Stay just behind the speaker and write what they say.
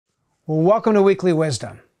Well, welcome to Weekly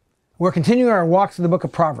Wisdom. We're continuing our walk through the book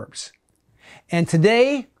of Proverbs. And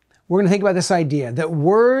today, we're going to think about this idea that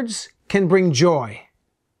words can bring joy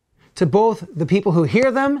to both the people who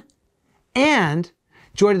hear them and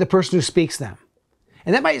joy to the person who speaks them.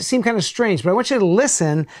 And that might seem kind of strange, but I want you to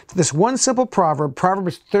listen to this one simple proverb,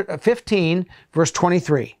 Proverbs 15, verse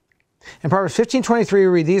 23. In Proverbs 15:23, we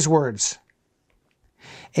read these words: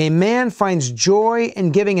 "A man finds joy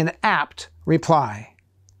in giving an apt reply.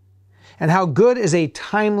 And how good is a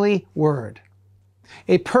timely word."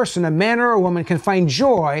 A person, a man or a woman, can find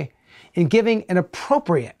joy in giving an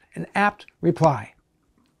appropriate, an apt reply.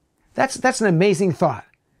 That's an amazing thought.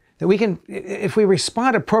 That we can, if we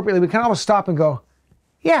respond appropriately, we can almost stop and go,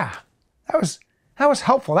 yeah, that was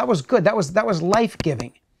helpful, that was good, that was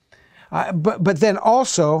life-giving. But then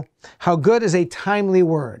also, how good is a timely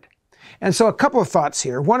word? And so a couple of thoughts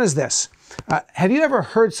here. One is this. Have you ever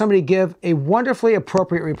heard somebody give a wonderfully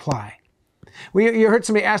appropriate reply? You heard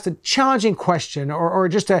somebody ask a challenging question or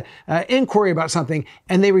just an inquiry about something,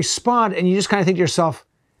 and they respond, and you just kind of think to yourself,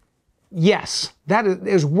 yes, that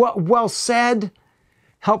is well said,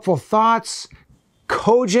 helpful thoughts,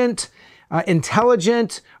 cogent,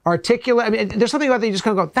 intelligent, articulate. I mean, there's something about that you just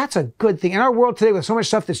kind of go, that's a good thing. In our world today, with so much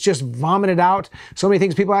stuff that's just vomited out, so many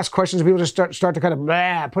things, people ask questions, and people just start to kind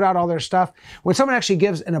of put out all their stuff. When someone actually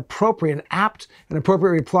gives an appropriate, an apt, an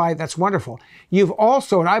appropriate reply, that's wonderful. You've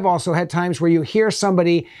also, and I've also had times where you hear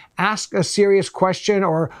somebody ask a serious question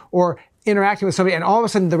or interacting with somebody, and all of a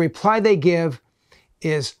sudden the reply they give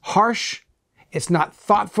is harsh, it's not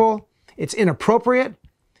thoughtful, it's inappropriate.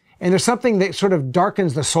 And there's something that sort of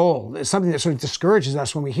darkens the soul. There's something that sort of discourages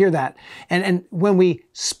us when we hear that. And when we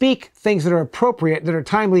speak things that are appropriate, that are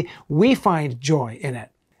timely, we find joy in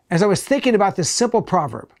it. As I was thinking about this simple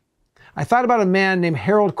proverb, I thought about a man named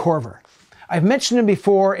Harold Corver. I've mentioned him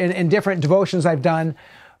before in different devotions I've done,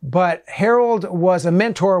 but Harold was a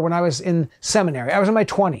mentor when I was in seminary. I was in my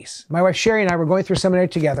 20s. My wife Sherry and I were going through seminary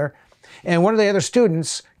together. And one of the other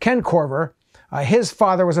students, Ken Corver, his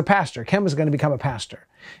father was a pastor. Ken was going to become a pastor.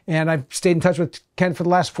 And I've stayed in touch with Ken for the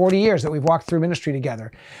last 40 years that we've walked through ministry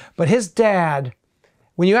together. But his dad,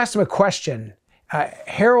 when you asked him a question,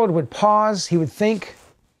 Harold would pause, he would think,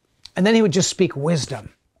 and then he would just speak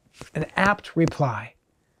wisdom, an apt reply,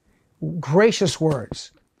 gracious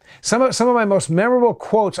words. Some of my most memorable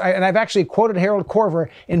quotes, and I've actually quoted Harold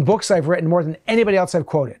Corver in books I've written more than anybody else I've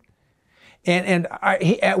quoted. And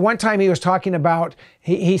at one time he was talking about,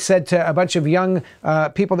 he said to a bunch of young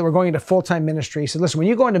people that were going into full-time ministry, he said, listen, when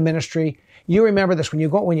you go into ministry, you remember this, when you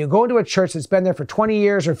go into a church that's been there for 20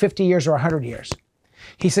 years or 50 years or 100 years,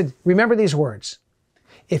 he said, remember these words.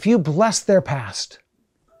 If you bless their past,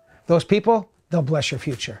 those people, they'll bless your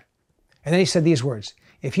future. And then he said these words,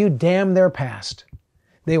 if you damn their past,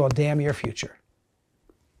 they will damn your future.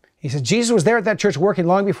 He said, Jesus was there at that church working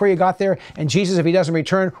long before you got there, and Jesus, if he doesn't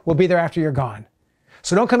return, will be there after you're gone.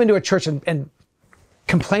 So don't come into a church and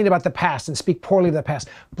complain about the past and speak poorly of the past.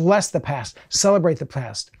 Bless the past, celebrate the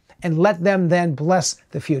past, and let them then bless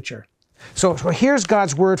the future. So here's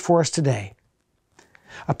God's word for us today.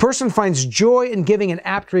 A person finds joy in giving an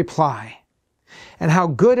apt reply, and how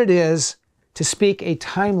good it is to speak a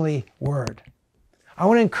timely word. I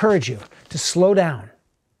want to encourage you to slow down.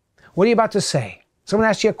 What are you about to say? Someone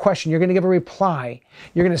asks you a question, you're going to give a reply.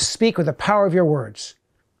 You're going to speak with the power of your words.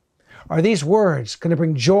 Are these words going to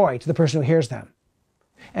bring joy to the person who hears them?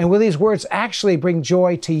 And will these words actually bring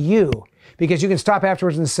joy to you? Because you can stop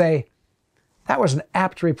afterwards and say, that was an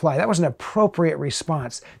apt reply. That was an appropriate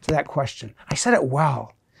response to that question. I said it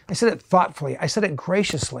well. I said it thoughtfully. I said it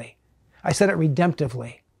graciously. I said it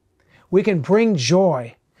redemptively. We can bring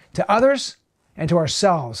joy to others and to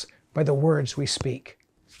ourselves by the words we speak.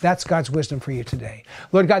 That's God's wisdom for you today.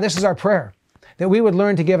 Lord God, this is our prayer, that we would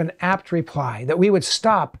learn to give an apt reply, that we would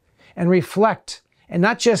stop and reflect and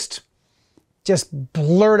not just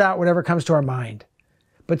blurt out whatever comes to our mind,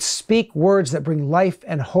 but speak words that bring life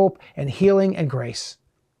and hope and healing and grace.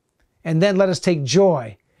 And then let us take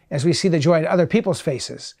joy as we see the joy in other people's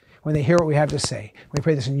faces when they hear what we have to say. We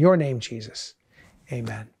pray this in your name, Jesus.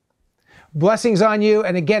 Amen. Blessings on you.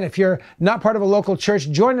 And again, if you're not part of a local church,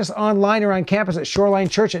 join us online or on campus at Shoreline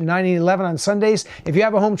Church at 9 and 11 on Sundays. If you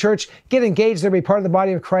have a home church, get engaged there, be part of the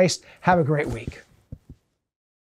body of Christ. Have a great week.